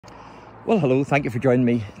Well, hello, thank you for joining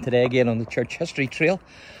me today again on the Church History Trail,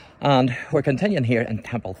 and we're continuing here in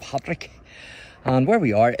TEMPLEPATRICK, and where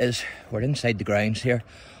we are is we're inside the grounds here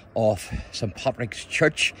of St Patrick's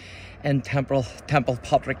Church in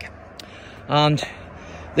TEMPLEPATRICK, and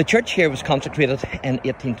the church here was consecrated in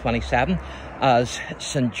 1827 as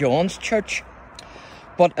St John's Church,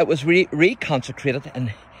 but it was reconsecrated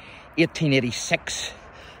in 1886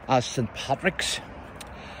 as St Patrick's.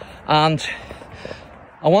 And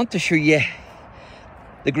I want to show you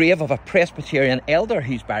the grave of a Presbyterian elder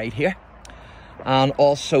who's buried here, and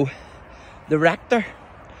also the rector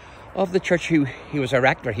of the church, he was a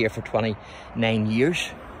rector here for 29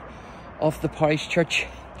 years of the parish church.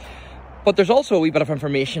 But there's also a wee bit of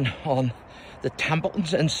information on the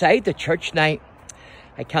temples inside the church. Now,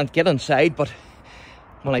 I can't get inside, but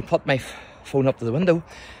when I put my phone up to the window,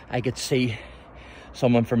 I could see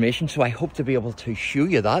some information, so I hope to be able to show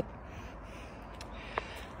you that.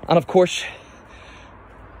 And of course,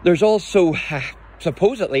 there's also,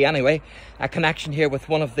 supposedly anyway, a connection here with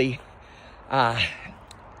one of the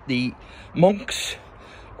monks,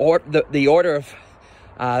 or the order of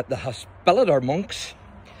the Hospitaller monks,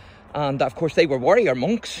 and of course they were warrior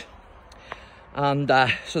monks, and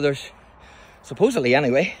so there's supposedly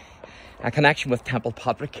anyway a connection with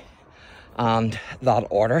TEMPLEPATRICK and that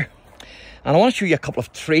order. And I want to show you a couple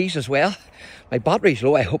of trees as well. My battery's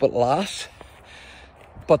low, I hope it lasts.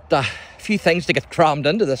 But a few things to get crammed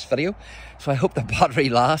into this video, so I hope the battery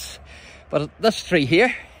lasts. But this tree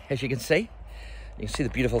here, as you can see the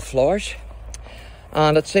beautiful flowers.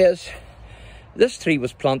 And it says, this tree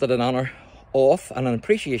was planted in honour of and in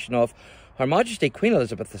appreciation of Her Majesty Queen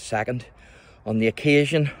Elizabeth II on the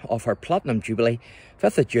occasion of her Platinum Jubilee,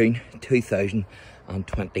 5th of June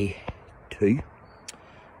 2022.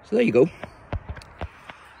 So there you go.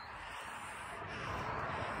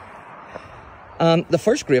 And the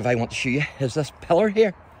first grave I want to show you is this pillar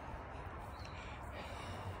here.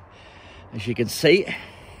 As you can see,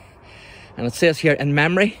 and it says here, in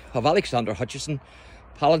memory of Alexander Hutchison,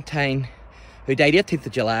 Palatine, who died 18th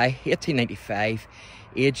of July 1895,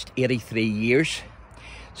 aged 83 years.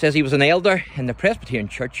 It says he was an elder in the Presbyterian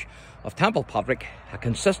Church of TEMPLEPATRICK, a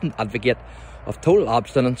consistent advocate of total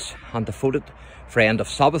abstinence and devoted friend of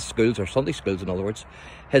Sabbath schools, or Sunday schools in other words.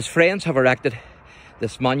 His friends have erected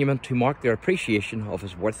this monument to mark their appreciation of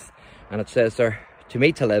his worth, and it says there, "To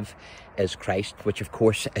me to live is Christ," which of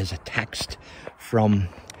course is a text from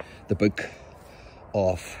the book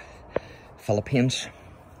of Philippians.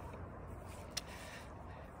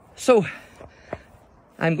 So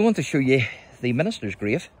I'm going to show you the minister's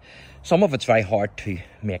grave. Some of it's very hard to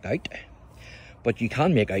make out, but you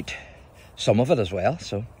can make out some of it as well,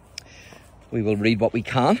 so we will read what we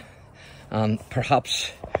can, and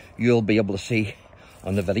perhaps you'll be able to see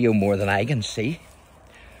on the video more than I can see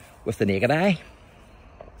with the naked eye.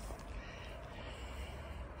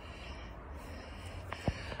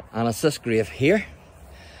 And it's this grave here,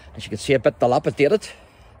 as you can see, a bit dilapidated,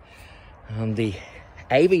 and the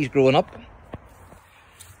ivy's growing up,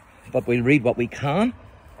 but we'll read what we can.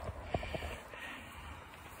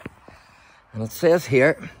 And it says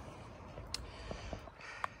here,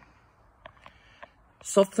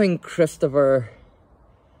 something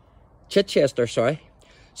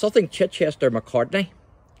Chichester McCartney,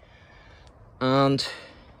 and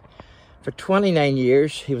for 29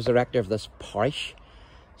 years he was the rector of this parish.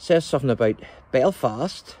 It says something about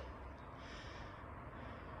Belfast,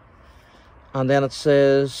 and then it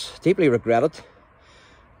says deeply regretted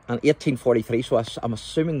in 1843, so I'm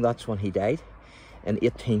assuming that's when he died, in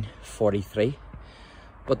 1843.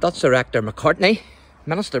 But that's the rector McCartney,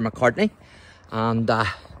 Minister McCartney, and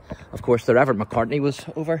of course the Reverend McCartney was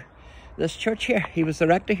over this church here. He was the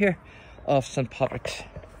rector here of St Patrick's.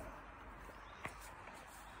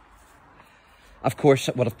 Of course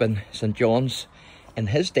it would have been St John's in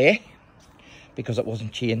his day, because it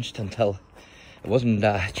wasn't changed until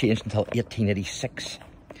 1886.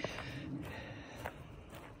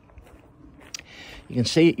 You can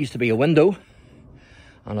see it used to be a window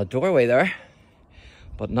and a doorway there,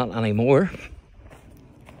 but not anymore.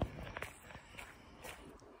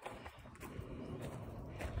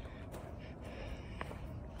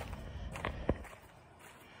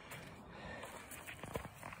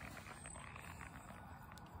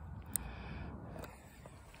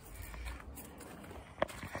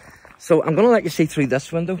 So I'm going to let you see through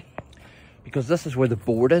this window, because this is where the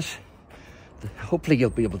board is. Hopefully you'll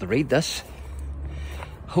be able to read this.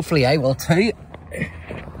 Hopefully I will too.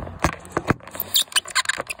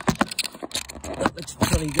 That looks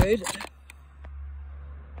pretty good.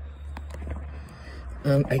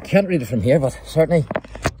 I can't read it from here, but certainly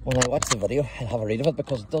when I watch the video, I'll have a read of it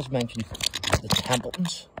because it does mention the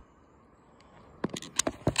Templetons.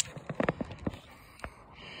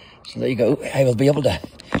 So there you go. I will be able to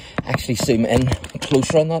actually zoom in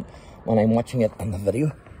closer on that when I'm watching it on the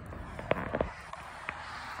video.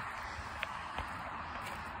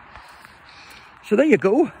 So there you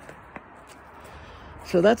go.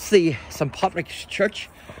 So that's the St. Patrick's Church,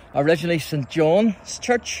 originally St. John's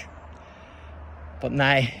Church, but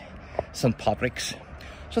now St. Patrick's.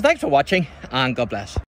 So thanks for watching and God bless.